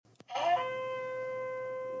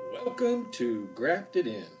Welcome to Grafted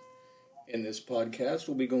In. In this podcast,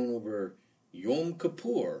 we'll be going over Yom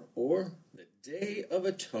Kippur, or the Day of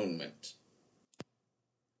Atonement.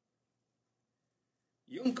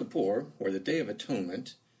 Yom Kippur, or the Day of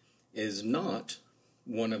Atonement, is not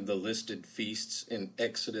one of the listed feasts in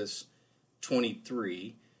Exodus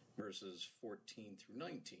 23, verses 14 through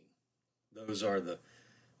 19. Those are the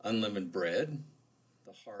unleavened bread,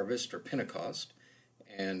 the harvest or Pentecost,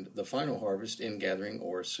 and the final harvest ingathering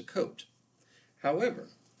or Sukkot. However,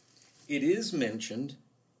 it is mentioned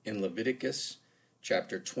in Leviticus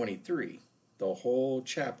chapter 23. The whole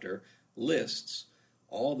chapter lists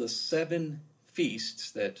all the 7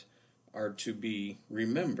 feasts that are to be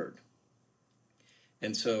remembered.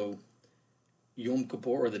 And so Yom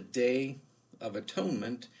Kippur, or the Day of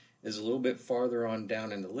Atonement, is a little bit farther on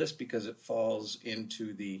down in the list because it falls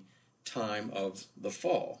into the time of the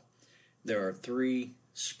fall. There are 3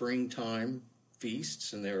 springtime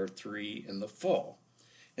feasts, and there are 3 in the fall.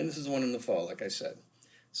 And this is one in the fall, like I said.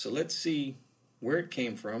 So let's see where it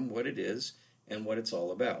came from, what it is, and what it's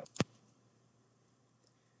all about.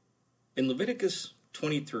 In Leviticus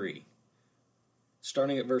 23,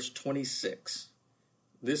 starting at verse 26,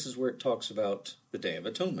 this is where it talks about the Day of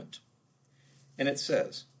Atonement. And it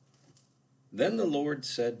says, "Then the Lord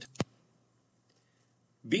said,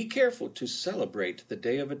 'Be careful to celebrate the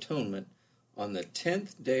Day of Atonement on the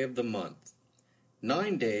 10th day of the month,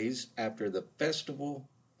 9 days after the festival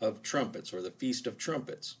of trumpets, or the Feast of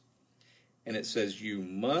Trumpets.' And it says, 'You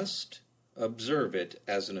must observe it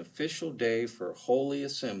as an official day for holy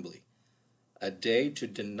assembly, a day to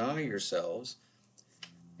deny yourselves.'"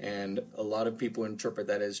 And a lot of people interpret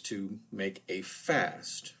that as to make a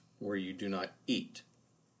fast where you do not eat.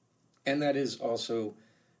 And that is also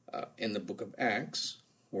in the book of Acts,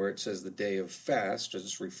 where it says the day of fast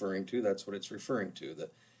is referring to, that's what it's referring to,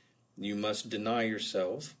 that you must deny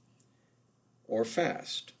yourself or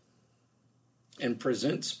fast and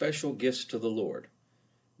present special gifts to the Lord.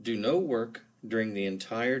 Do no work during the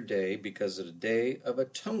entire day because of the Day of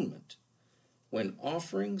Atonement, when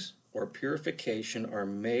offerings or purification are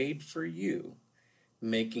made for you,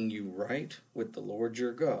 making you right with the Lord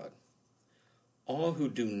your God. All who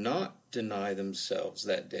do not deny themselves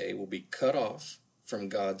that day will be cut off from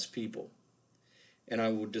God's people. And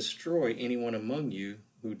I will destroy anyone among you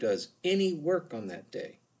who does any work on that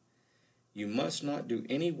day. You must not do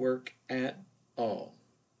any work at all.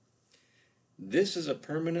 This is a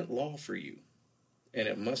permanent law for you, and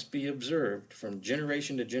it must be observed from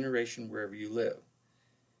generation to generation wherever you live.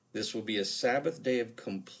 This will be a Sabbath day of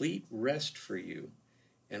complete rest for you,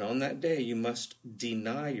 and on that day you must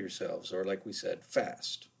deny yourselves, or like we said,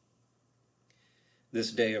 fast.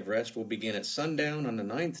 This day of rest will begin at sundown on the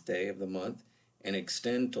 9th day of the month and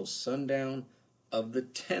extend till sundown of the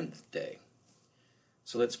 10th day.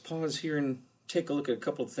 So let's pause here and take a look at a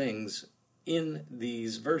couple of things in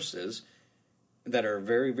these verses that are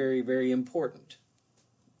very, very, very important.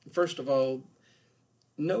 First of all,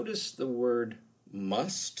 notice the word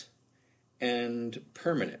must and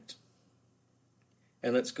permanent.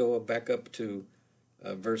 And let's go back up to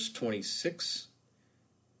verse 26.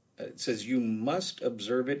 It says, "You must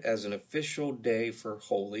observe it as an official day for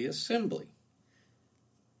holy assembly."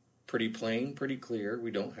 Pretty plain, pretty clear.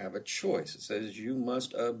 We don't have a choice. It says, you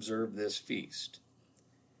must observe this feast.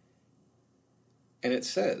 And it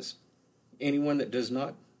says, anyone that does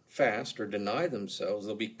not fast or deny themselves,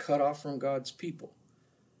 they'll be cut off from God's people.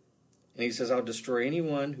 And he says, I'll destroy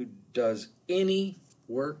anyone who does any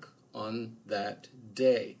work on that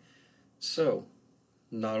day. So,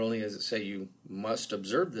 not only does it say you must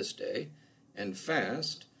observe this day and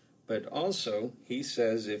fast, but also he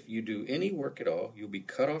says if you do any work at all, you'll be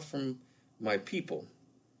cut off from my people.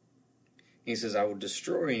 He says, I will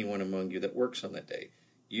destroy anyone among you that works on that day.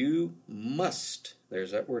 You must,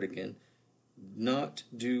 there's that word again, not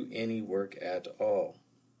do any work at all.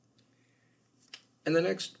 And the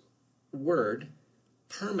next word,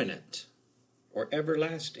 permanent or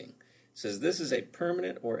everlasting, says this is a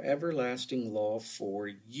permanent or everlasting law for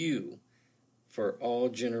you, for all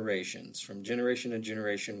generations, from generation to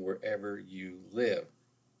generation, wherever you live.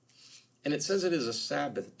 And it says it is a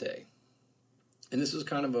Sabbath day. And this is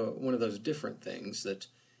kind of one of those different things that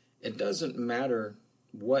it doesn't matter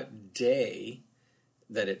what day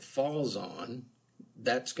that it falls on,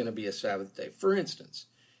 that's going to be a Sabbath day. For instance,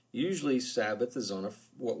 usually Sabbath is on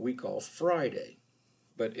what we call Friday.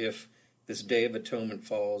 But if this Day of Atonement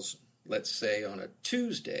falls, let's say, on a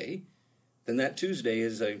Tuesday, then that Tuesday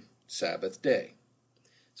is a Sabbath day.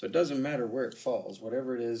 So it doesn't matter where it falls.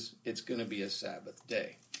 Whatever it is, it's going to be a Sabbath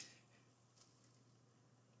day.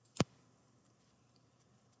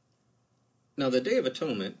 Now, the Day of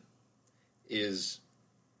Atonement is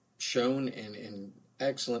shown in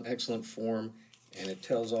excellent form, and it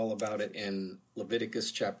tells all about it in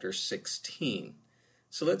Leviticus chapter 16.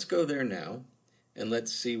 So let's go there now, and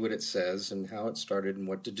let's see what it says and how it started and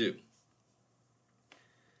what to do.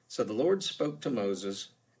 So the Lord spoke to Moses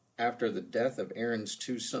after the death of Aaron's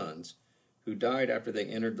 2 sons, who died after they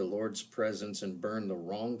entered the Lord's presence and burned the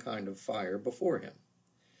wrong kind of fire before him.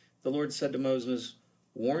 The Lord said to Moses,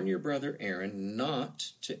 "Warn your brother Aaron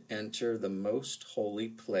not to enter the most holy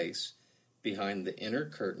place behind the inner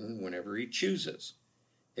curtain whenever he chooses.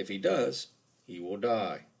 If he does, he will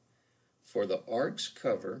die. For the ark's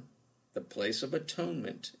cover, the place of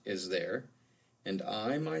atonement, is there, and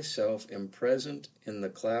I myself am present in the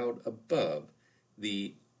cloud above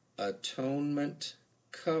the atonement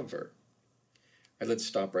cover." All right, let's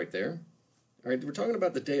stop right there. All right, we're talking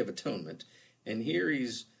about the Day of Atonement, and here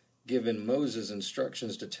he's given Moses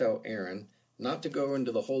instructions to tell Aaron not to go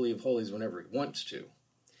into the Holy of Holies whenever he wants to,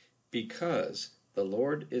 because the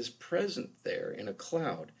Lord is present there in a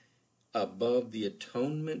cloud above the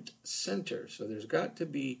atonement center. So there's got to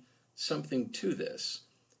be something to this,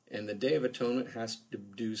 and the Day of Atonement has to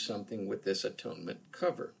do something with this atonement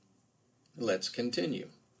cover. Let's continue.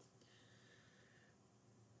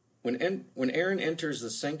 When Aaron enters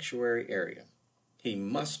the sanctuary area, he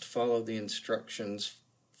must follow the instructions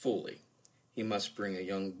fully. He must bring a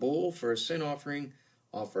young bull for a sin offering,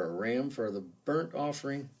 offer a ram for the burnt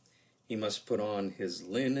offering. He must put on his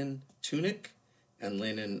linen tunic and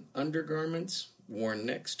linen undergarments worn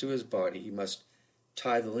next to his body. He must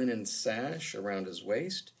tie the linen sash around his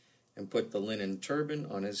waist and put the linen turban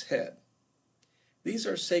on his head. These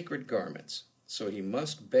are sacred garments, so he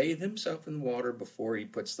must bathe himself in water before he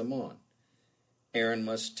puts them on. Aaron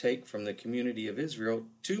must take from the community of Israel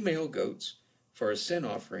 2 male goats for a sin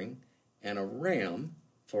offering and a ram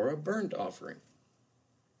for a burnt offering.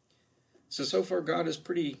 So far God is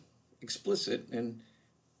pretty explicit and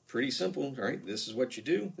pretty simple. All right, this is what you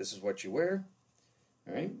do, this is what you wear.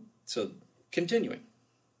 All right, so continuing.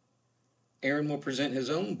 Aaron will present his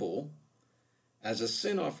own bull as a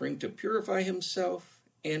sin offering to purify himself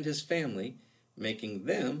and his family, making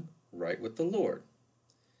them right with the Lord.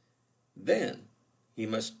 Then he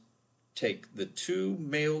must take the 2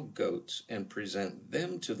 male goats and present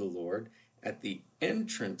them to the Lord at the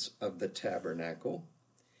entrance of the tabernacle.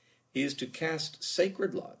 He is to cast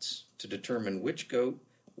sacred lots to determine which goat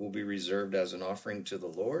will be reserved as an offering to the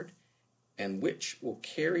Lord and which will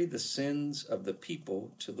carry the sins of the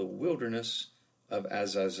people to the wilderness of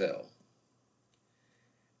Azazel.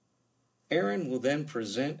 Aaron will then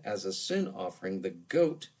present as a sin offering the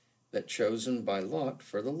goat that chosen by lot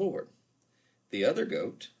for the Lord. The other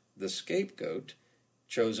goat, the scapegoat,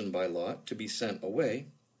 chosen by lot to be sent away,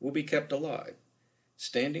 will be kept alive,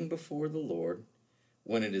 standing before the Lord.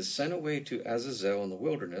 When it is sent away to Azazel in the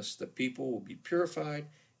wilderness, the people will be purified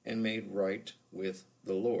and made right with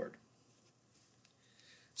the Lord.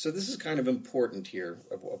 So this is kind of important here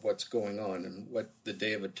of what's going on and what the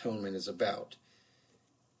Day of Atonement is about.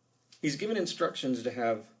 He's given instructions to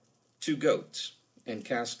have 2 goats and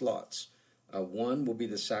cast lots. One will be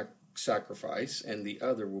the sacrifice, and the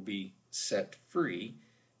other will be set free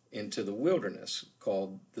into the wilderness,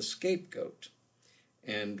 called the scapegoat.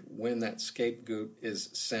 And when that scapegoat is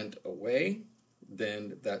sent away,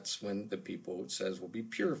 then that's when the people, it says, will be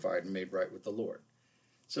purified and made right with the Lord.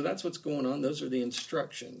 So that's what's going on. Those are the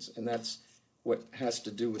instructions, and that's what has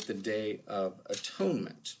to do with the Day of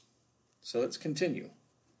Atonement. So let's continue.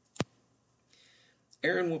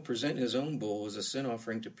 Aaron will present his own bull as a sin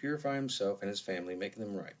offering to purify himself and his family, making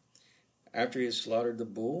them right. After he has slaughtered the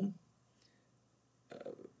bull,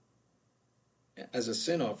 as a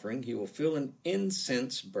sin offering, he will fill an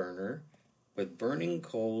incense burner with burning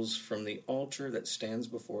coals from the altar that stands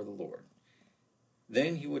before the Lord.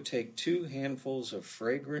 Then he will take 2 handfuls of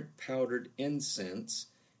fragrant powdered incense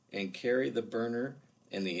and carry the burner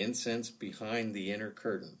and the incense behind the inner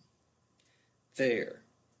curtain. There,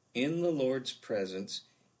 in the Lord's presence,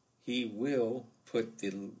 he will put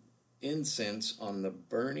the incense on the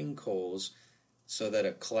burning coals so that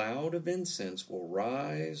a cloud of incense will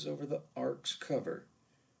rise over the ark's cover,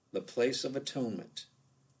 the place of atonement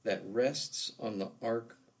that rests on the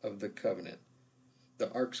Ark of the Covenant.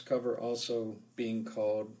 The ark's cover also being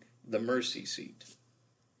called the mercy seat.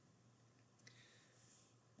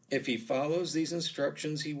 If he follows these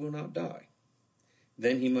instructions, he will not die.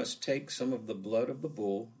 Then he must take some of the blood of the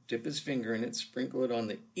bull, dip his finger in it, sprinkle it on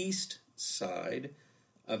the east side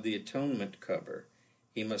of the atonement cover.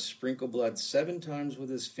 He must sprinkle blood 7 times with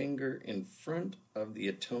his finger in front of the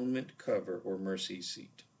atonement cover or mercy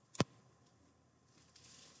seat.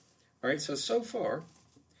 All right, so far,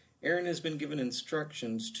 Aaron has been given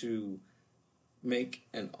instructions to make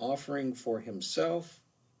an offering for himself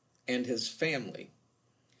and his family.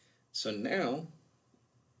 So now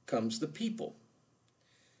comes the people.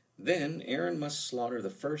 Then Aaron must slaughter the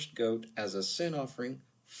first goat as a sin offering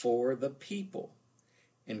for the people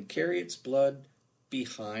and carry its blood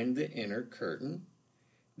behind the inner curtain.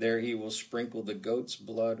 There he will sprinkle the goat's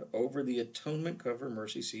blood over the atonement cover,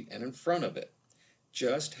 mercy seat, and in front of it,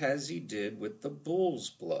 just as he did with the bull's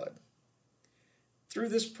blood. Through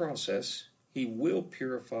this process, he will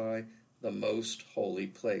purify the most holy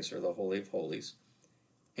place, or the Holy of Holies,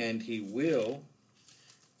 and he will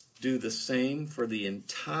do the same for the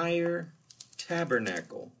entire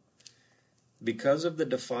tabernacle because of the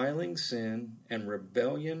defiling sin and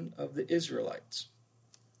rebellion of the Israelites.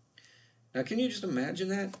 Now, can you just imagine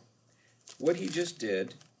that? What he just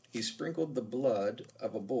did, he sprinkled the blood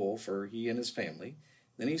of a bull for he and his family.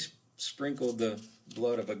 Then he sprinkled the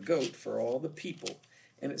blood of a goat for all the people.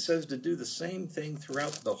 And it says to do the same thing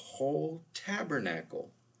throughout the whole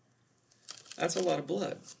tabernacle. That's a lot of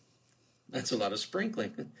blood. That's a lot of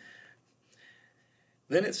sprinkling.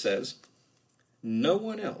 Then it says, no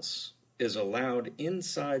one else is allowed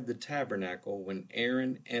inside the tabernacle when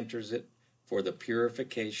Aaron enters it for the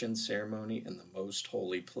purification ceremony in the most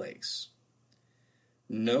holy place.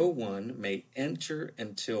 No one may enter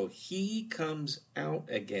until he comes out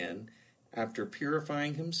again after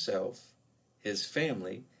purifying himself, his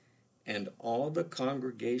family, and all the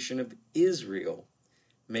congregation of Israel,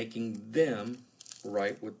 making them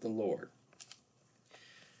right with the Lord.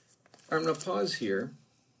 I'm going to pause here.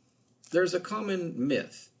 There's a common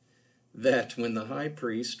myth that when the high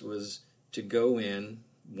priest was to go in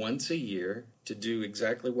once a year to do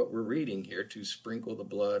exactly what we're reading here, to sprinkle the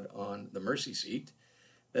blood on the mercy seat,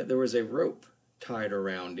 that there was a rope tied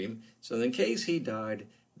around him, so in case he died,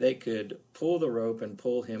 they could pull the rope and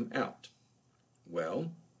pull him out.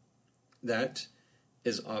 Well, that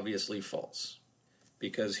is obviously false,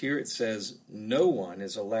 because here it says no one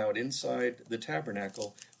is allowed inside the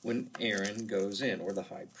tabernacle when Aaron goes in, or the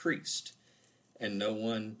high priest, and no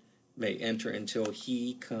one may enter until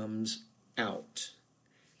he comes out.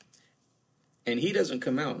 And he doesn't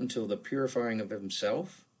come out until the purifying of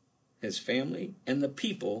himself, his family, and the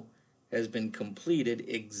people has been completed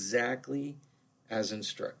exactly as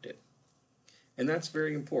instructed. And that's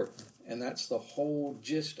very important. And that's the whole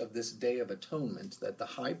gist of this Day of Atonement, that the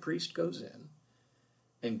high priest goes in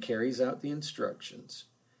and carries out the instructions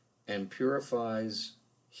and purifies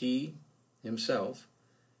he, himself,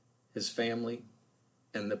 his family,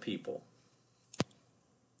 and the people.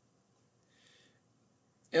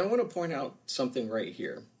 And I want to point out something right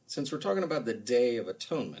here. Since we're talking about the Day of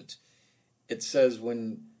Atonement, it says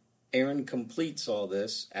when Aaron completes all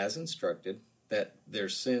this as instructed, that their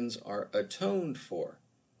sins are atoned for.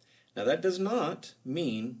 Now that does not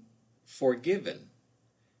mean forgiven.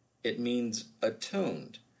 It means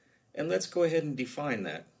atoned. And let's go ahead and define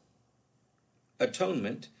that.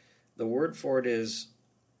 Atonement, the word for it is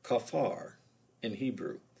kafar in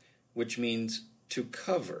Hebrew, which means to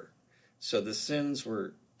cover. So the sins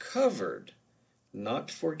were covered, not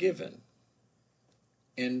forgiven.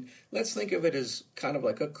 And let's think of it as kind of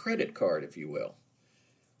like a credit card, if you will.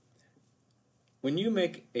 When you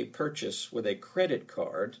make a purchase with a credit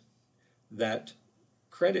card, that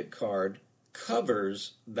credit card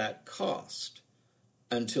covers that cost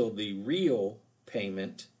until the real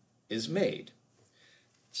payment is made.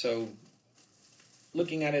 So,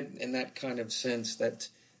 looking at it in that kind of sense, that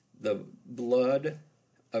the blood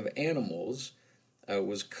of animals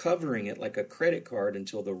was covering it like a credit card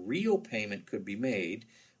until the real payment could be made,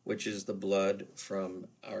 which is the blood from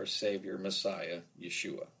our Savior, Messiah,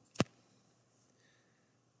 Yeshua.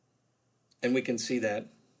 And we can see that,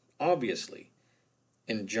 obviously,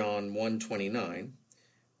 in John 1:29,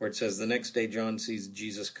 where it says, the next day John sees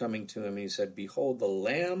Jesus coming to him, and he said, behold, the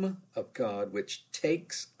Lamb of God, which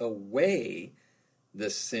takes away the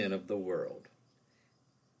sin of the world.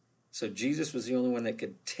 So Jesus was the only one that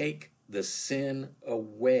could take the sin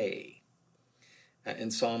away.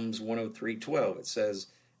 In Psalms 103:12, it says,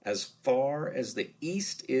 as far as the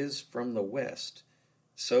east is from the west,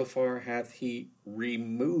 so far hath he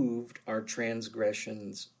removed our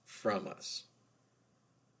transgressions from us.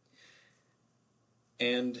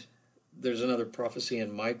 And there's another prophecy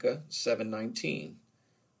in Micah 7:19.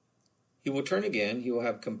 He will turn again, he will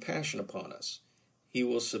have compassion upon us. He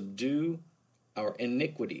will subdue our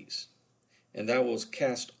iniquities, and thou wilt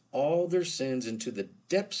cast all their sins into the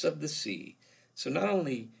depths of the sea. So not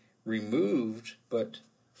only removed, but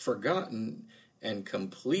forgotten and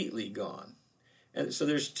completely gone. And so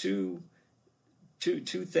there's two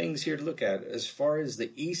two things here to look at. As far as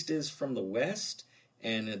the east is from the west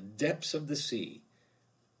and the depths of the sea.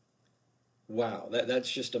 Wow,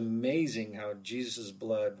 that's just amazing how Jesus'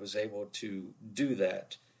 blood was able to do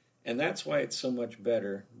that. And that's why it's so much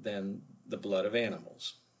better than the blood of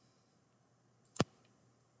animals.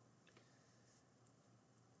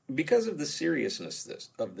 Because of the seriousness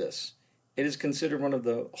of this, it is considered one of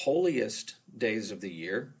the holiest days of the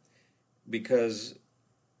year because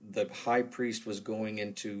the high priest was going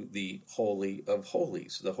into the Holy of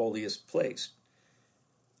Holies, the holiest place,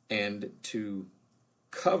 and to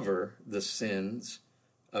cover the sins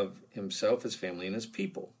of himself, his family, and his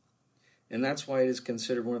people. And that's why it is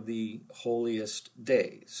considered one of the holiest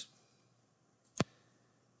days.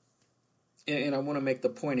 And I want to make the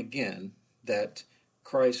point again that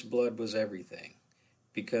Christ's blood was everything,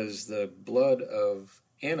 because the blood of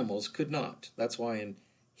animals could not. That's why in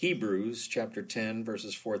Hebrews chapter 10,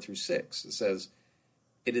 verses 4 through 6, it says,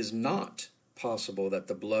 "It is not possible that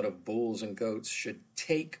the blood of bulls and goats should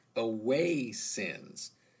take away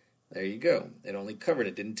sins." There you go. It only covered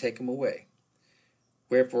it, didn't take them away.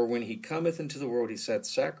 "Wherefore, when he cometh into the world, he saith,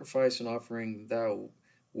 Sacrifice and offering thou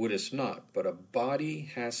wouldest not, but a body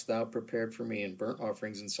hast thou prepared for me, and burnt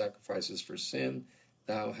offerings and sacrifices for sin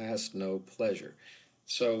thou hast no pleasure."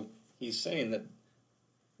 So he's saying that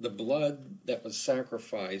the blood that was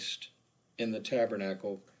sacrificed in the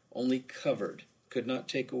tabernacle only covered, could not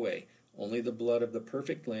take away. Only the blood of the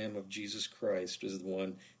perfect Lamb of Jesus Christ is the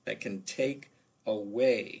one that can take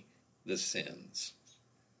away the sins.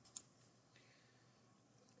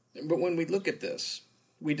 But when we look at this,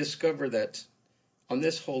 we discover that on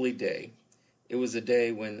this holy day, it was a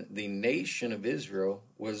day when the nation of Israel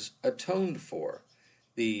was atoned for.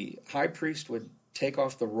 The high priest would take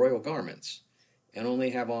off the royal garments and only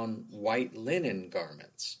have on white linen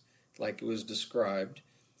garments, like it was described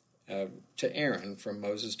to Aaron, from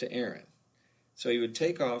Moses to Aaron. So he would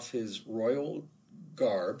take off his royal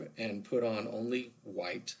garb and put on only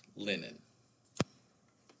white linen.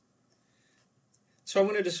 So I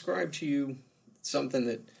want to describe to you something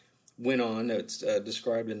that went on. It's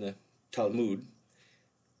described in the Talmud.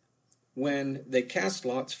 When they cast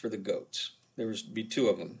lots for the goats, there would be two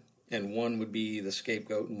of them, and one would be the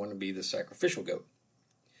scapegoat and one would be the sacrificial goat.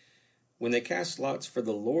 When they cast lots for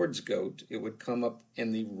the Lord's goat, it would come up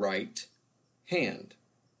in the right hand.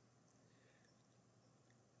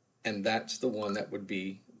 And that's the one that would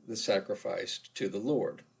be the sacrificed to the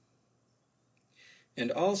Lord.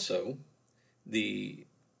 And also, the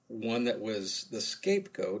one that was the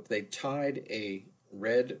scapegoat, they tied a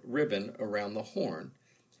red ribbon around the horn.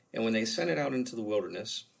 And when they sent it out into the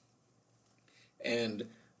wilderness, and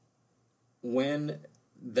when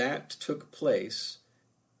that took place,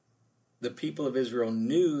 the people of Israel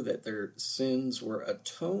knew that their sins were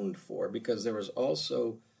atoned for, because there was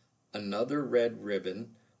also another red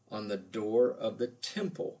ribbon on the door of the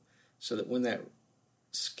temple, so that when that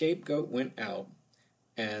scapegoat went out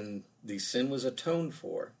and the sin was atoned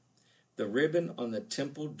for, the ribbon on the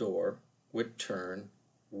temple door would turn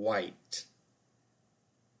white.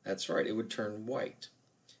 That's right, it would turn white.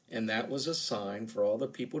 And that was a sign for all the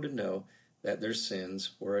people to know that their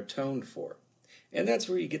sins were atoned for. And that's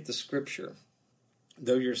where you get the scripture,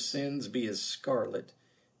 "Though your sins be as scarlet,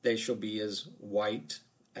 they shall be as white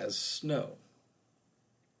as snow."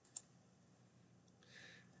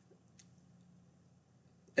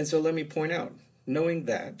 And so let me point out, knowing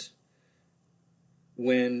that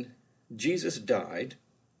when Jesus died,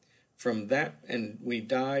 from that, and we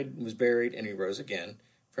died, was buried, and he rose again,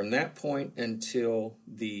 from that point until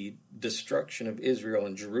the destruction of Israel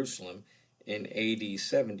and Jerusalem in AD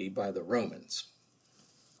 70 by the Romans,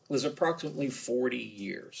 was approximately 40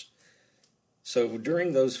 years. So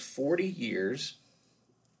during those 40 years,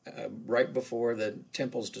 right before the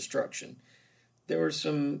temple's destruction, there were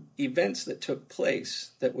some events that took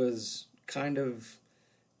place that was kind of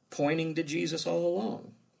pointing to Jesus all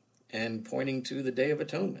along and pointing to the Day of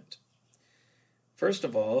Atonement. First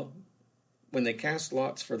of all, when they cast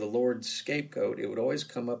lots for the Lord's scapegoat, it would always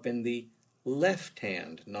come up in the left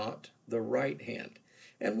hand, not the right hand.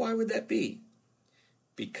 And why would that be?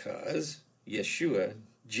 Because Yeshua,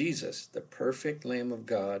 Jesus, the perfect Lamb of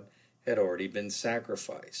God, had already been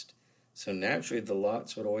sacrificed. So naturally, the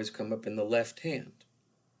lots would always come up in the left hand.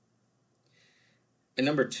 And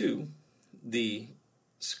number two, the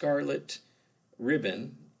scarlet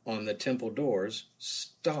ribbon on the temple doors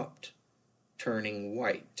stopped turning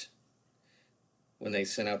white. When they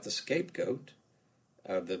sent out the scapegoat,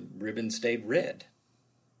 the ribbon stayed red.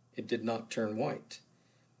 It did not turn white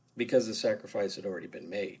because the sacrifice had already been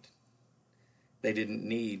made. They didn't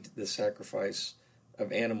need the sacrifice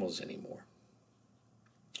of animals anymore.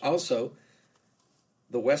 Also,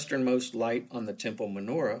 the westernmost light on the temple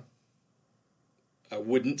menorah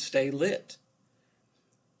wouldn't stay lit.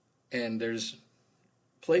 And there's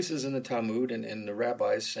places in the Talmud and the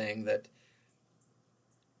rabbis saying that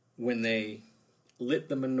when they lit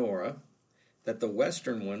the menorah, that the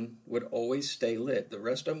western one would always stay lit. The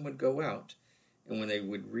rest of them would go out. And when they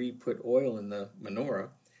would put oil in the menorah,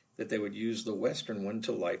 that they would use the western one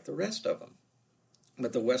to light the rest of them.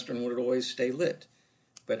 But the western one would always stay lit.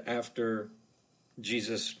 But after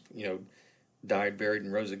Jesus, died, buried,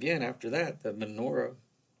 and rose again, after that, the menorah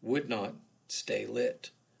would not stay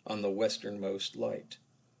lit on the westernmost light.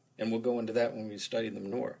 And we'll go into that when we study the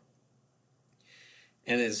menorah.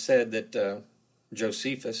 And it's said that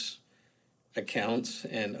Josephus accounts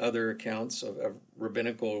and other accounts of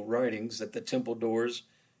rabbinical writings that the temple doors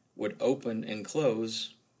would open and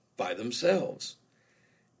close by themselves,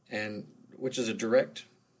 and which is a direct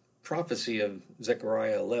prophecy of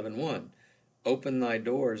Zechariah 11:1. Open thy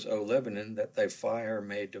doors, O Lebanon, that thy fire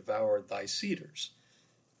may devour thy cedars.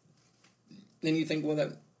 Then you think, well,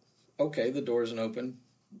 the doors open,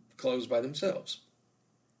 close by themselves.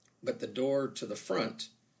 But the door to the front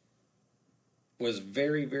was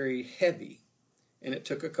very, very heavy, and it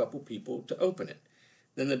took a couple people to open it.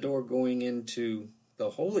 Then the door going into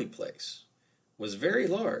the holy place was very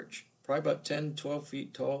large, probably about 10, 12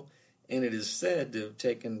 feet tall, and it is said to have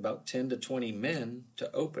taken about 10 to 20 men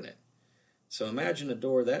to open it. So imagine a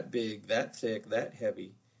door that big, that thick, that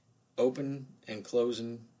heavy, open and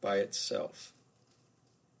closing by itself.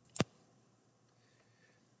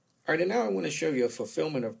 All right, and now I want to show you a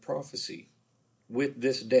fulfillment of prophecy with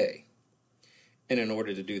this day. And in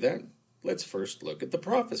order to do that, let's first look at the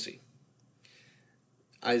prophecy.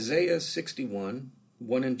 Isaiah 61,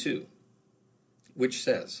 1 and 2, which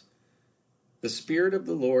says, "The Spirit of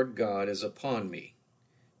the Lord God is upon me,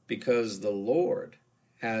 because the Lord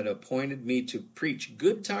had appointed me to preach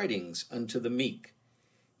good tidings unto the meek.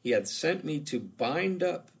 He hath sent me to bind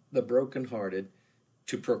up the brokenhearted,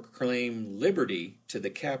 to proclaim liberty to the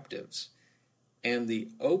captives, and the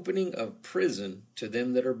opening of prison to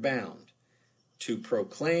them that are bound, to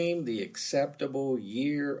proclaim the acceptable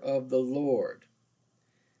year of the Lord,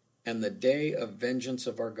 and the day of vengeance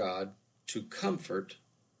of our God, to comfort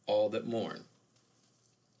all that mourn."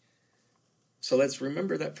 So let's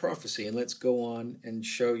remember that prophecy, and let's go on and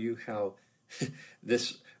show you how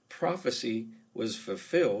this prophecy was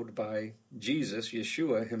fulfilled by Jesus,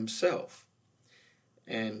 Yeshua himself.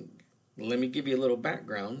 And let me give you a little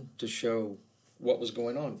background to show what was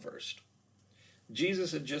going on first.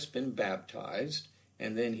 Jesus had just been baptized,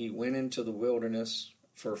 and then he went into the wilderness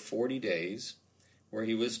for 40 days, where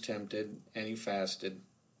he was tempted and he fasted.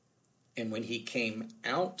 And when he came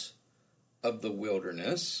out of the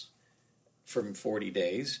wilderness from 40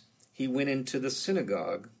 days, he went into the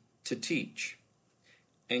synagogue to teach.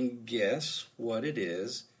 And guess what it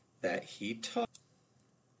is that he taught?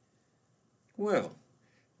 Well,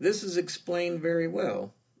 this is explained very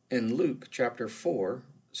well in Luke chapter 4,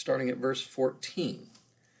 starting at verse 14.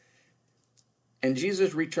 "And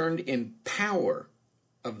Jesus returned in power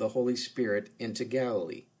of the Holy Spirit into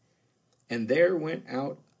Galilee, and there went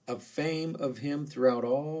out a fame of him throughout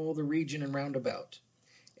all the region and round about.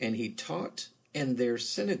 And he taught in their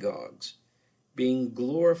synagogues, being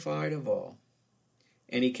glorified of all.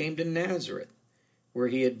 And he came to Nazareth, where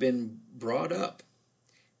he had been brought up.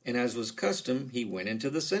 And as was custom, he went into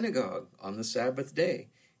the synagogue on the Sabbath day,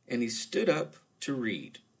 and he stood up to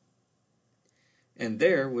read. And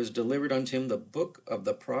there was delivered unto him the book of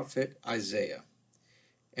the prophet Isaiah.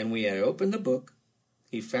 And when he had opened the book,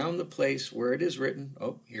 he found the place where it is written."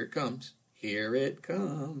 Oh, here it comes. Here it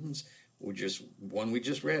comes. We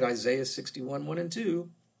just read, Isaiah 61, 1 and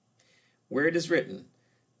 2. "Where it is written,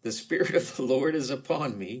 The Spirit of the Lord is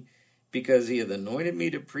upon me, because he hath anointed me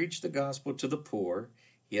to preach the gospel to the poor.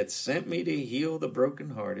 He hath sent me to heal the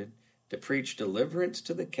brokenhearted, to preach deliverance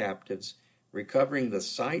to the captives, recovering the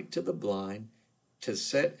sight to the blind, to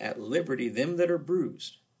set at liberty them that are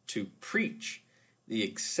bruised, to preach the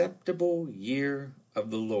acceptable year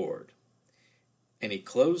of the Lord." And he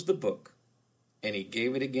closed the book, and he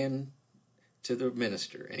gave it again to the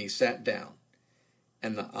minister, and he sat down.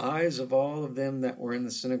 And the eyes of all of them that were in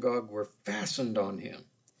the synagogue were fastened on him.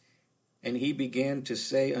 And he began to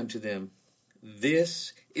say unto them,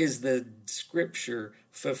 "This is the scripture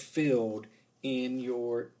fulfilled in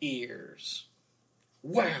your ears."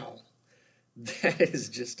 Wow! That is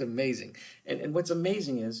just amazing. And what's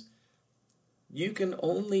amazing is, you can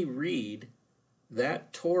only read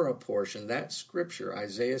that Torah portion, that scripture,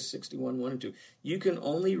 Isaiah 61, 1 and 2, you can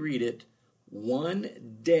only read it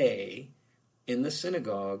one day in the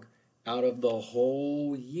synagogue out of the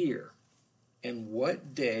whole year. And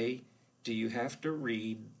what day do you have to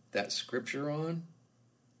read that scripture on?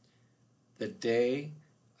 The day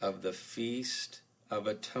of the Feast of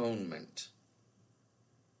Atonement.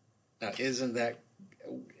 Now, isn't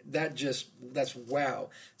that's wow.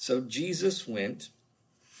 So Jesus went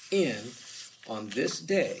in on this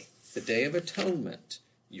day, the Day of Atonement,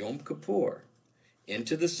 Yom Kippur,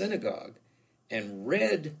 into the synagogue and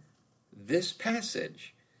read this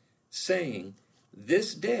passage saying,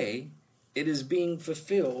 this day it is being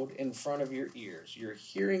fulfilled in front of your ears. You're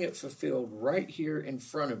hearing it fulfilled right here in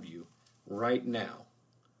front of you right now.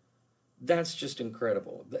 That's just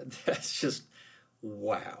incredible. That's just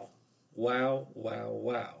wow. Wow, wow,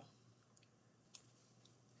 wow.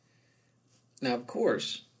 Now, of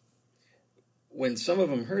course, when some of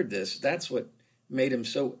them heard this, that's what made them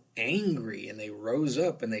so angry, and they rose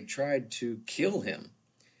up and they tried to kill him.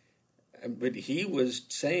 But he was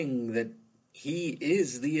saying that he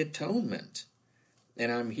is the atonement,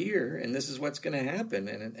 and I'm here, and this is what's going to happen,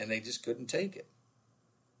 and they just couldn't take it.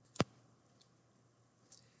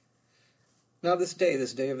 Now, this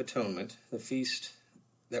day of atonement, the feast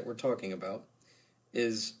that we're talking about,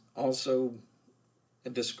 is also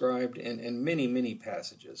described in many, many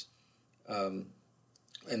passages. In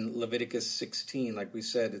Leviticus 16, like we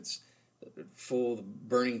said, it's full of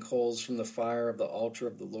burning coals from the fire of the altar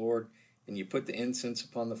of the Lord, and you put the incense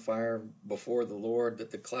upon the fire before the Lord,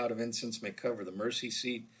 that the cloud of incense may cover the mercy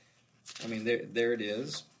seat. I mean, there it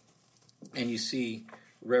is. And you see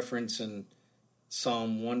reference in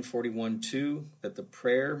Psalm 141:2, that the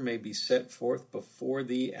prayer may be set forth before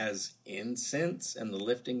thee as incense, and the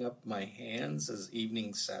lifting up my hands as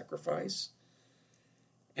evening sacrifice.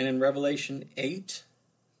 And in Revelation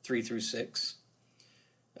 8:3-6,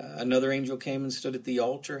 another angel came and stood at the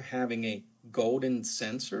altar, having a golden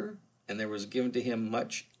censer, and there was given to him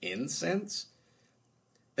much incense,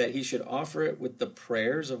 that he should offer it with the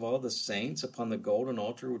prayers of all the saints upon the golden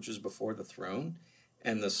altar which is before the throne.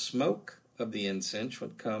 And the smoke of the incense,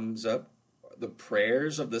 what comes up, the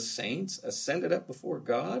prayers of the saints ascended up before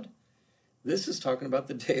God. This is talking about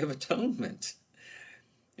the Day of Atonement.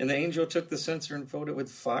 And the angel took the censer and filled it with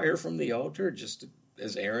fire from the altar, just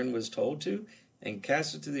as Aaron was told to, and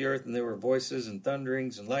cast it to the earth, and there were voices and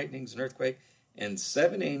thunderings and lightnings and earthquake. And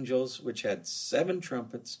 7 angels, which had 7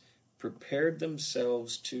 trumpets, prepared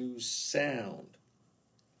themselves to sound.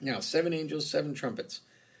 Now, 7 angels, 7 trumpets.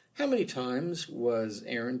 How many times was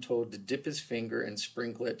Aaron told to dip his finger and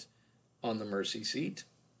sprinkle it on the mercy seat?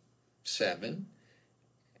 7.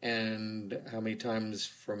 And how many times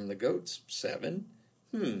from the goats? 7.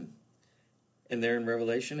 And there in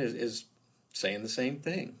Revelation is saying the same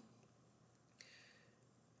thing.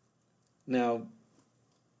 Now,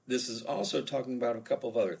 this is also talking about a couple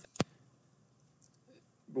of other things.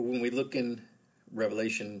 But when we look in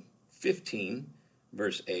Revelation 15,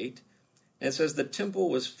 verse 8, and it says, the temple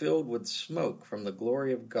was filled with smoke from the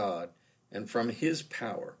glory of God and from his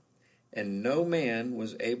power, and no man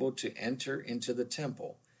was able to enter into the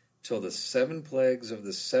temple till the 7 plagues of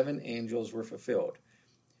the 7 angels were fulfilled.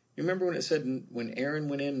 You remember when it said when Aaron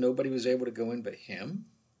went in, nobody was able to go in but him?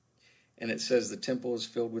 And it says the temple was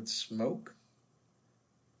filled with smoke?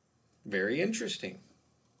 Very interesting.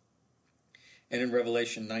 And in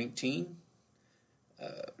Revelation 19,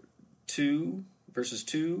 2, verses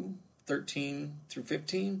 2,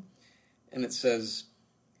 13-15, and it says,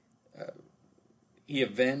 he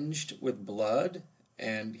avenged with blood,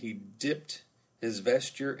 and he dipped his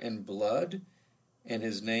vesture in blood, and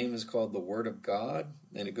his name is called the Word of God.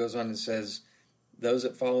 And it goes on and says, those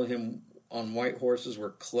that followed him on white horses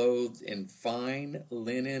were clothed in fine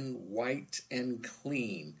linen, white and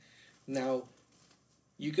clean. Now,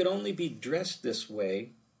 you could only be dressed this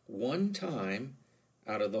way one time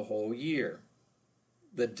out of the whole year,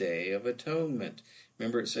 the Day of Atonement.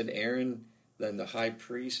 Remember it said Aaron, then the high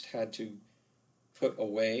priest, had to put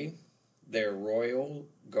away their royal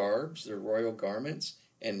garbs, their royal garments,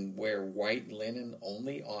 and wear white linen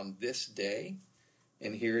only on this day.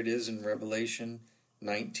 And here it is in Revelation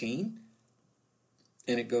 19.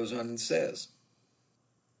 And it goes on and says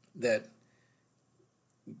that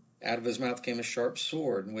out of his mouth came a sharp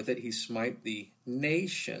sword, and with it he smite the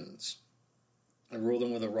nations, and ruled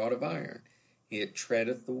them with a rod of iron. It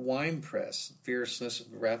treadeth the winepress, fierceness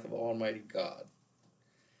of the wrath of Almighty God.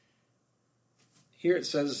 Here it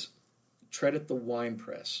says, treadeth the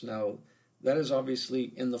winepress. Now, that is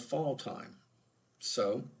obviously in the fall time.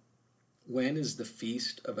 So, when is the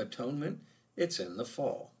Feast of Atonement? It's in the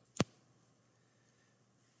fall.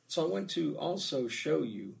 So I want to also show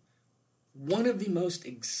you one of the most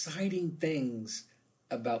exciting things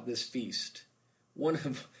about this feast. One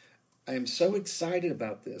of I am so excited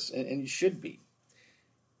about this, and you should be.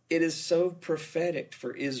 It is so prophetic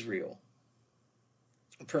for Israel.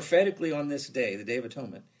 Prophetically on this day, the Day of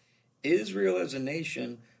Atonement, Israel as a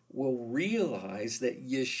nation will realize that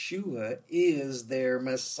Yeshua is their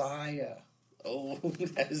Messiah. Oh,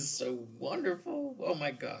 that is so wonderful. Oh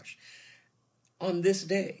my gosh. On this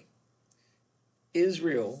day,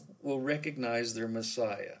 Israel will recognize their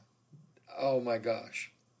Messiah. Oh my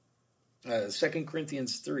gosh. 2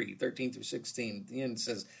 Corinthians 3:13 through 16, the end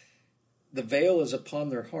says, the veil is upon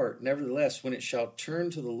their heart. Nevertheless, when it shall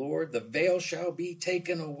turn to the Lord, the veil shall be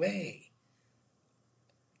taken away.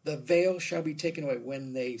 The veil shall be taken away.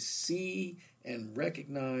 When they see and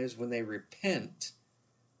recognize, when they repent,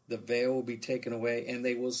 the veil will be taken away, and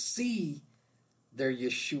they will see their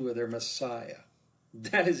Yeshua, their Messiah.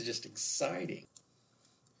 That is just exciting.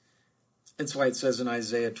 That's why it says in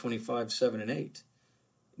Isaiah 25:7-8,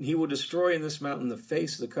 he will destroy in this mountain the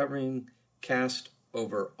face of the covering cast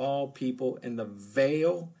over all people, and the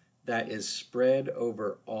veil that is spread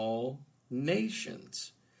over all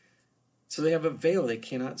nations. So they have a veil they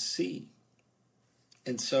cannot see.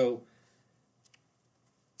 And so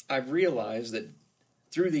I've realized that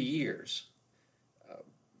through the years,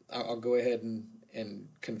 I'll go ahead and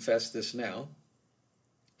confess this now,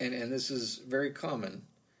 and this is very common,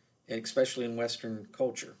 especially in Western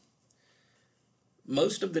culture.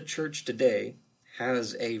 Most of the church today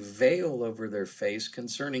has a veil over their face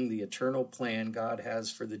concerning the eternal plan God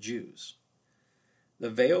has for the Jews. The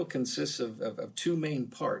veil consists of two main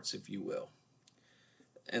parts, if you will.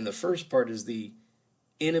 And the first part is the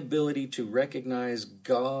inability to recognize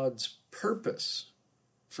God's purpose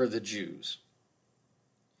for the Jews.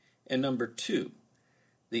 And number two,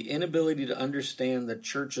 the inability to understand the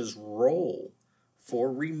church's role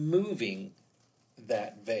for removing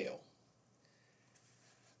that veil.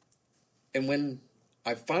 And when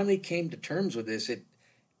I finally came to terms with this, it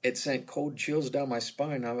sent cold chills down my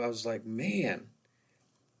spine. I was like, man,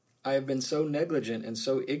 I have been so negligent and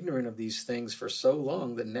so ignorant of these things for so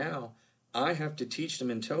long that now I have to teach them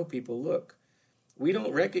and tell people, look, we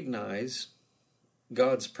don't recognize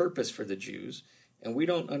God's purpose for the Jews, and we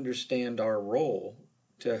don't understand our role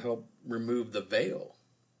to help remove the veil.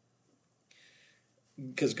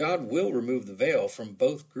 Because God will remove the veil from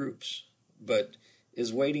both groups, but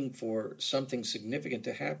is waiting for something significant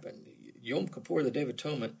to happen. Yom Kippur, the Day of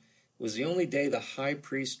Atonement, was the only day the high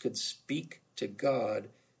priest could speak to God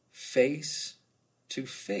face to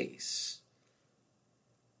face.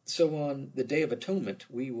 So on the Day of Atonement,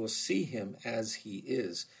 we will see him as he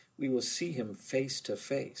is. We will see him face to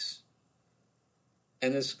face.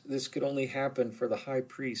 And this could only happen for the high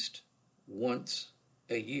priest once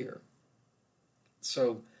a year.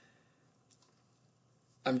 So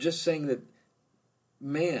I'm just saying that,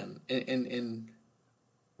 man, in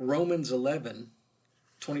Romans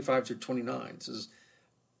 11:25-29 says,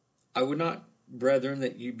 I would not, brethren,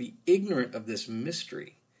 that you be ignorant of this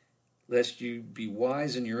mystery, lest you be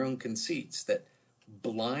wise in your own conceits, that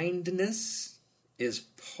blindness is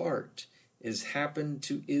happened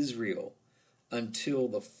to Israel until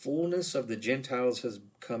the fullness of the Gentiles has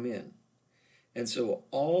come in. And so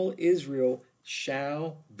all Israel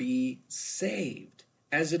shall be saved,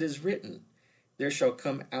 as it is written, there shall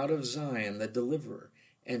come out of Zion the deliverer,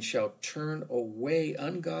 and shall turn away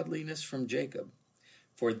ungodliness from Jacob.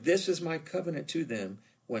 For this is my covenant to them,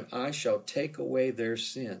 when I shall take away their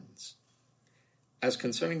sins. As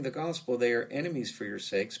concerning the gospel, they are enemies for your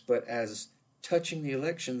sakes, but as touching the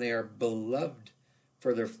election, they are beloved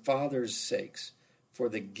for their fathers' sakes. For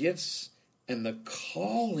the gifts and the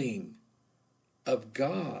calling of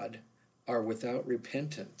God are without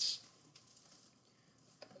repentance.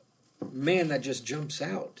 Man, that just jumps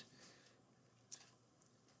out.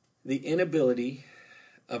 The inability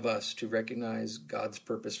of us to recognize God's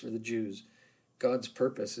purpose for the Jews. God's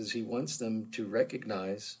purpose is he wants them to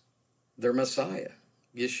recognize their Messiah,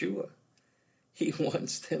 Yeshua. He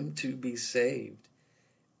wants them to be saved.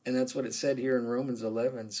 And that's what it said here in Romans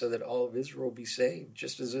 11, so that all of Israel will be saved,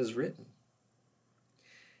 just as it is written.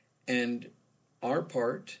 And our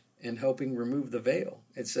part in helping remove the veil,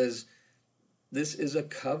 it says, this is a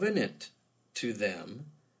covenant to them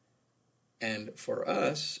and for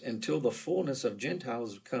us until the fullness of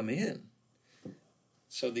Gentiles come in.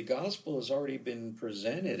 So the gospel has already been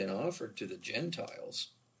presented and offered to the Gentiles.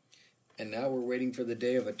 And now we're waiting for the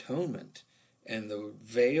Day of Atonement and the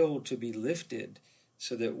veil to be lifted,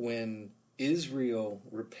 so that when Israel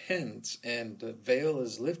repents and the veil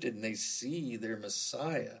is lifted and they see their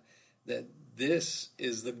Messiah, that this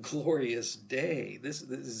is the glorious day. This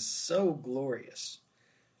is so glorious.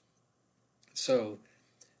 So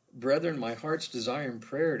Brethren, my heart's desire and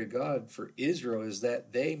prayer to God for Israel is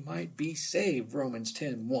that they might be saved, Romans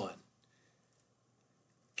 10:1.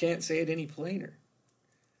 Can't say it any plainer.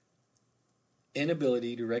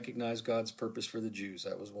 Inability to recognize God's purpose for the Jews,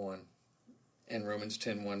 that was one. And Romans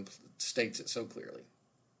 10:1 states it so clearly.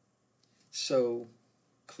 So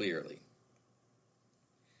clearly.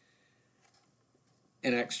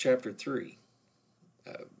 In Acts chapter 3,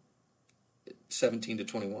 17 to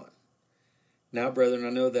 21. Now, brethren, I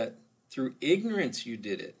know that through ignorance you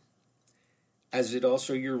did it, as did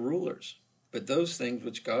also your rulers. But those things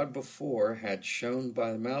which God before had shown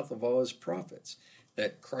by the mouth of all his prophets,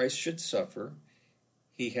 that Christ should suffer,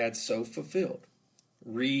 he had so fulfilled.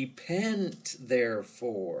 Repent,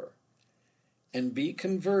 therefore, and be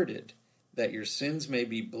converted, that your sins may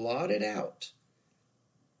be blotted out,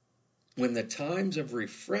 when the times of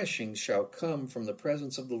refreshing shall come from the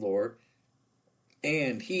presence of the Lord,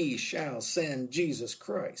 and he shall send Jesus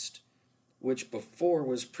Christ, which before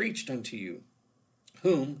was preached unto you,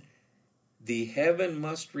 whom the heaven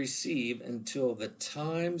must receive until the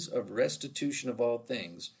times of restitution of all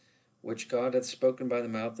things, which God hath spoken by the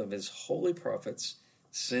mouth of his holy prophets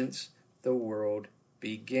since the world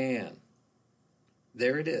began.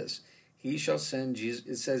 There it is. He shall send Jesus.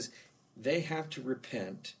 It says they have to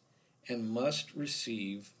repent and must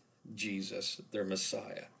receive Jesus, their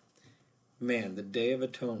Messiah. Man, the Day of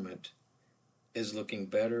Atonement is looking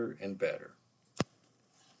better and better.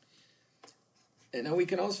 And now we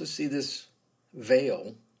can also see this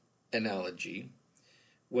veil analogy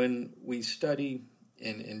when we study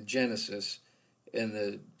in Genesis in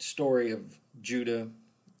the story of Judah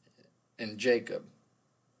and Jacob.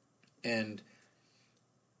 And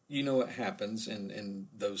you know what happens in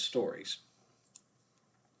those stories.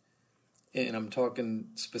 And I'm talking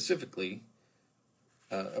specifically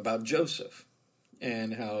about Joseph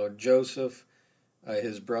and how Joseph,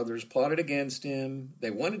 his brothers plotted against him. They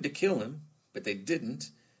wanted to kill him, but they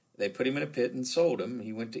didn't. They put him in a pit and sold him.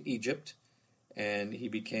 He went to Egypt, and he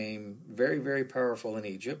became very, very powerful in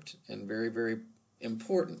Egypt and very, very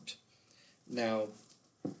important. Now,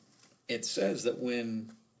 it says that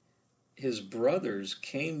when his brothers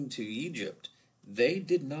came to Egypt, they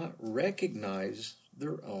did not recognize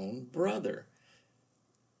their own brother.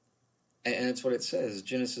 And that's what it says,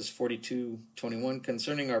 Genesis 42:21,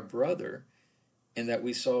 concerning our brother, in that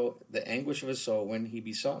we saw the anguish of his soul when he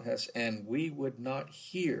besought us, and we would not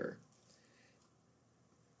hear.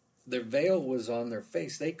 Their veil was on their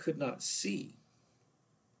face. They could not see.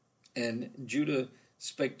 And Judah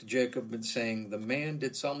spake to Jacob, and saying, the man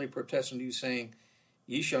did solemnly protest unto you, saying,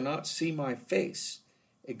 ye shall not see my face,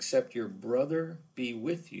 except your brother be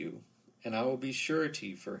with you, and I will be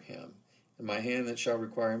surety for him. And my hand that shall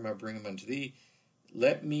require him, I bring him unto thee.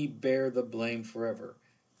 Let me bear the blame forever.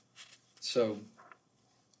 So,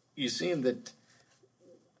 you see him that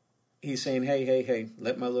he's saying, hey,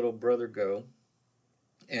 let my little brother go,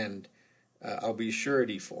 and I'll be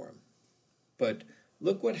surety for him. But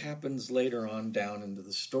look what happens later on down into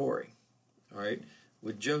the story, all right,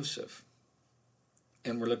 with Joseph.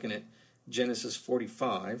 And we're looking at Genesis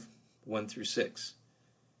 45, 1 through 6.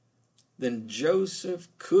 Then Joseph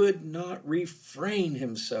could not refrain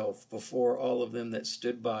himself before all of them that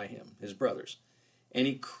stood by him, his brothers. And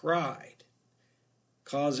he cried,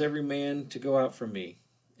 cause every man to go out from me.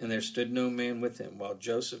 And there stood no man with him, while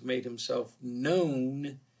Joseph made himself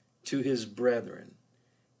known to his brethren.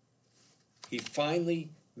 He finally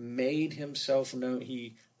made himself known.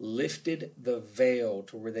 He lifted the veil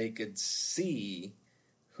to where they could see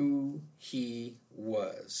who he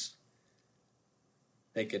was.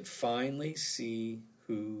 They could finally see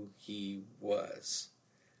who he was.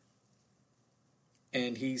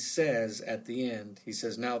 And he says at the end, he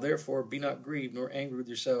says, now therefore be not grieved nor angry with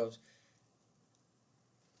yourselves,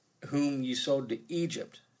 whom ye sold to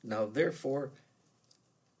Egypt. Now therefore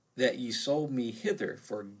that ye sold me hither,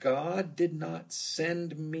 for God did not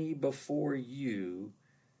send me before you.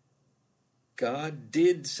 God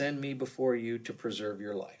did send me before you to preserve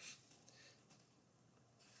your life.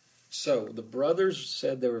 So the brothers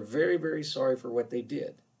said they were very, very sorry for what they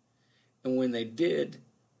did. And when they did,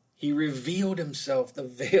 he revealed himself. The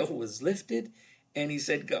veil was lifted, and he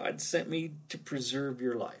said, God sent me to preserve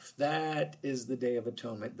your life. That is the Day of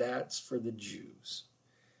Atonement. That's for the Jews.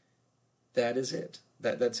 That is it.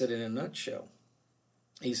 That's it in a nutshell.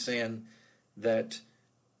 He's saying that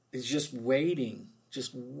he's just waiting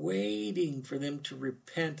for them to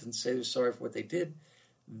repent and say they're sorry for what they did.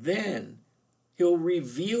 Then he'll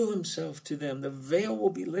reveal himself to them. The veil will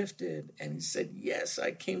be lifted. And he said, yes,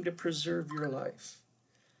 I came to preserve your life.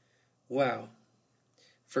 Wow.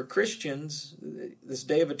 For Christians, this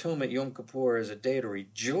Day of Atonement, Yom Kippur, is a day to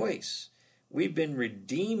rejoice. We've been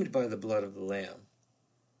redeemed by the blood of the Lamb.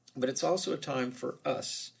 But it's also a time for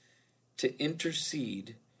us to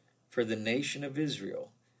intercede for the nation of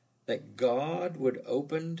Israel, that God would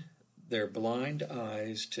open their blind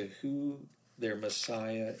eyes to who their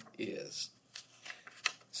Messiah is.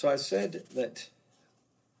 So I said that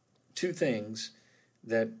two things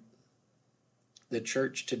that the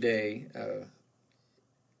church today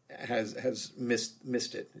has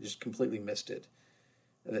missed it, just completely missed it.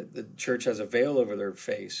 The church has a veil over their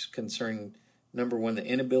face concerning, number one, the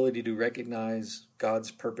inability to recognize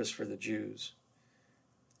God's purpose for the Jews,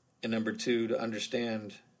 and number two, to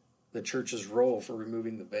understand the church's role for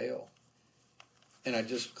removing the veil. And I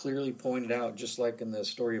just clearly pointed out, just like in the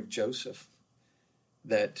story of Joseph,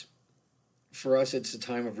 that for us it's a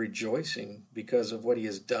time of rejoicing because of what he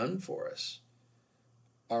has done for us.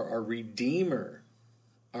 Our Redeemer,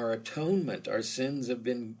 our atonement, our sins have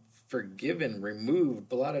been forgiven, removed,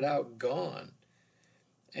 blotted out, gone.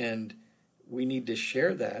 And we need to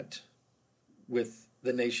share that with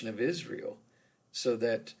the nation of Israel so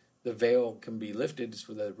that the veil can be lifted,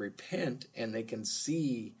 so that they repent and they can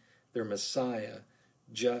see their Messiah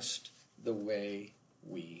just the way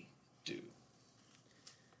we do.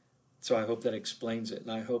 So I hope that explains it,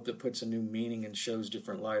 and I hope that puts a new meaning and shows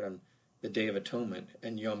different light on the Day of Atonement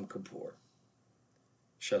and Yom Kippur.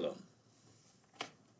 Shalom.